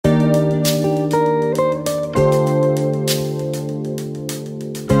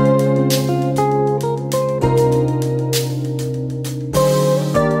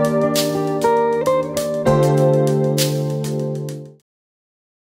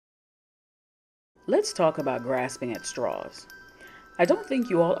Let's talk about grasping at straws. I don't think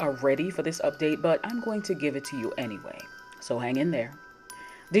you all are ready for this update, but I'm going to give it to you anyway, so hang in there.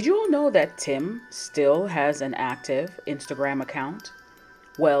 Did you all know that Tim still has an active Instagram account?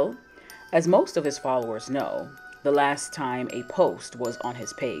 Well, as most of his followers know, the last time a post was on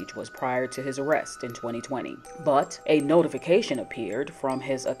his page was prior to his arrest in 2020. But a notification appeared from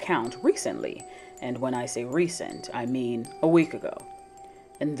his account recently, and when I say recent, I mean a week ago.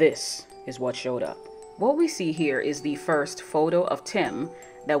 And this is what showed up. What we see here is the first photo of Tim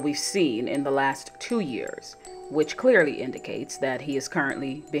that we've seen in the last 2 years, which clearly indicates that he is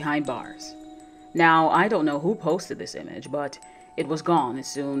currently behind bars. Now, I don't know who posted this image, but it was gone as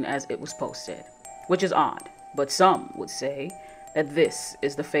soon as it was posted, which is odd, but some would say that this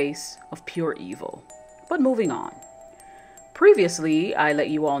is the face of pure evil. But moving on. Previously, I let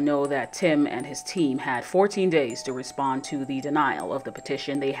you all know that Tim and his team had 14 days to respond to the denial of the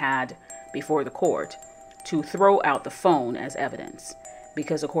petition they had before the court to throw out the phone as evidence,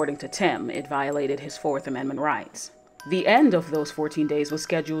 because according to Tim, it violated his Fourth Amendment rights. The end of those 14 days was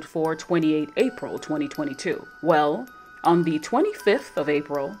scheduled for 28 April 2022. Well, on the 25th of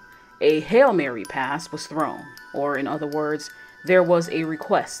April, a Hail Mary pass was thrown, or in other words, there was a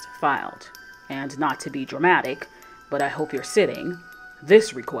request filed. And not to be dramatic, but I hope you're sitting,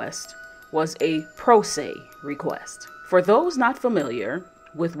 this request was a pro se request. For those not familiar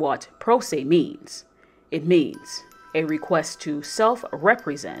with what pro se means, it means a request to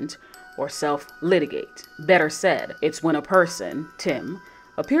self-represent or self-litigate. Better said, it's when a person, Tim,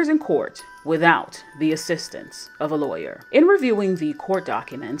 appears in court without the assistance of a lawyer. In reviewing the court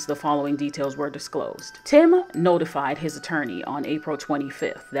documents, the following details were disclosed. Tim notified his attorney on April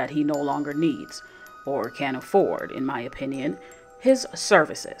 25th that he no longer needs or can afford, in my opinion, his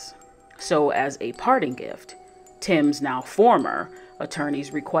services. So as a parting gift, Tim's now former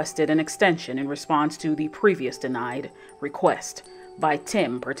attorneys requested an extension in response to the previous denied request by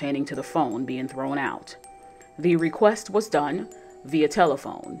Tim pertaining to the phone being thrown out. The request was done via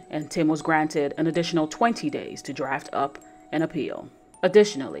telephone, and Tim was granted an additional 20 days to draft up an appeal.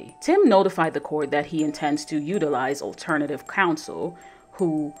 Additionally, Tim notified the court that he intends to utilize alternative counsel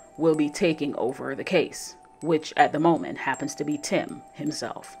who will be taking over the case, which at the moment happens to be Tim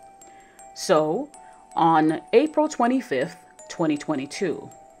himself. So, on April 25th, 2022,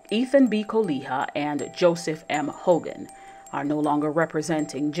 Ethan B. Koliha and Joseph M. Hogan are no longer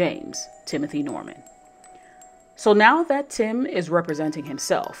representing James Timothy Norman. So now that Tim is representing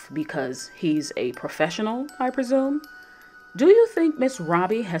himself because he's a professional, I presume, do you think Miss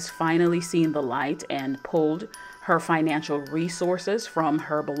Robbie has finally seen the light and pulled her financial resources from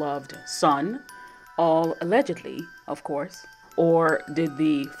her beloved son? All allegedly, of course. Or did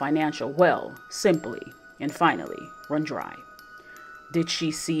the financial well simply and finally run dry? Did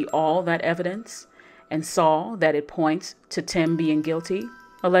she see all that evidence and saw that it points to Tim being guilty,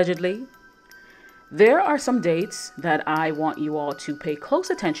 allegedly? There are some dates that I want you all to pay close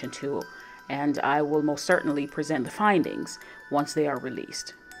attention to, and I will most certainly present the findings once they are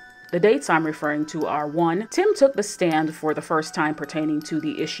released. The dates I'm referring to are 1. Tim took the stand for the first time pertaining to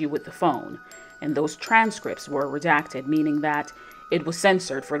the issue with the phone, and those transcripts were redacted, meaning that it was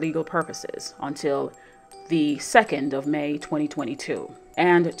censored for legal purposes until the 2nd of May 2022.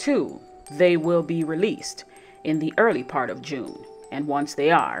 And 2, they will be released in the early part of June, and once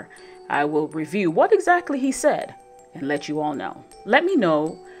they are, I will review what exactly he said and let you all know. Let me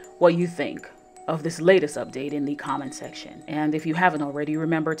know what you think of this latest update in the comment section. And if you haven't already,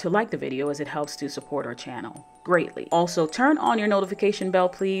 remember to like the video as it helps to support our channel greatly. Also, turn on your notification bell,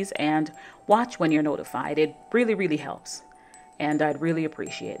 please, and watch when you're notified. It really helps, and I'd really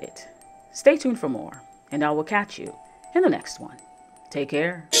appreciate it. Stay tuned for more, and I will catch you in the next one. Take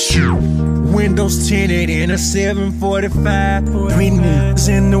care. Windows tinted in a 745. 3 niggas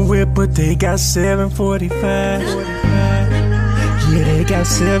in the whip, but they got 745. Yeah, they got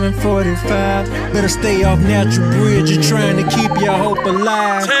 745. Better stay off Natural Bridge. You're trying to keep your hope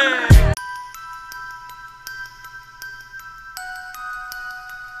alive.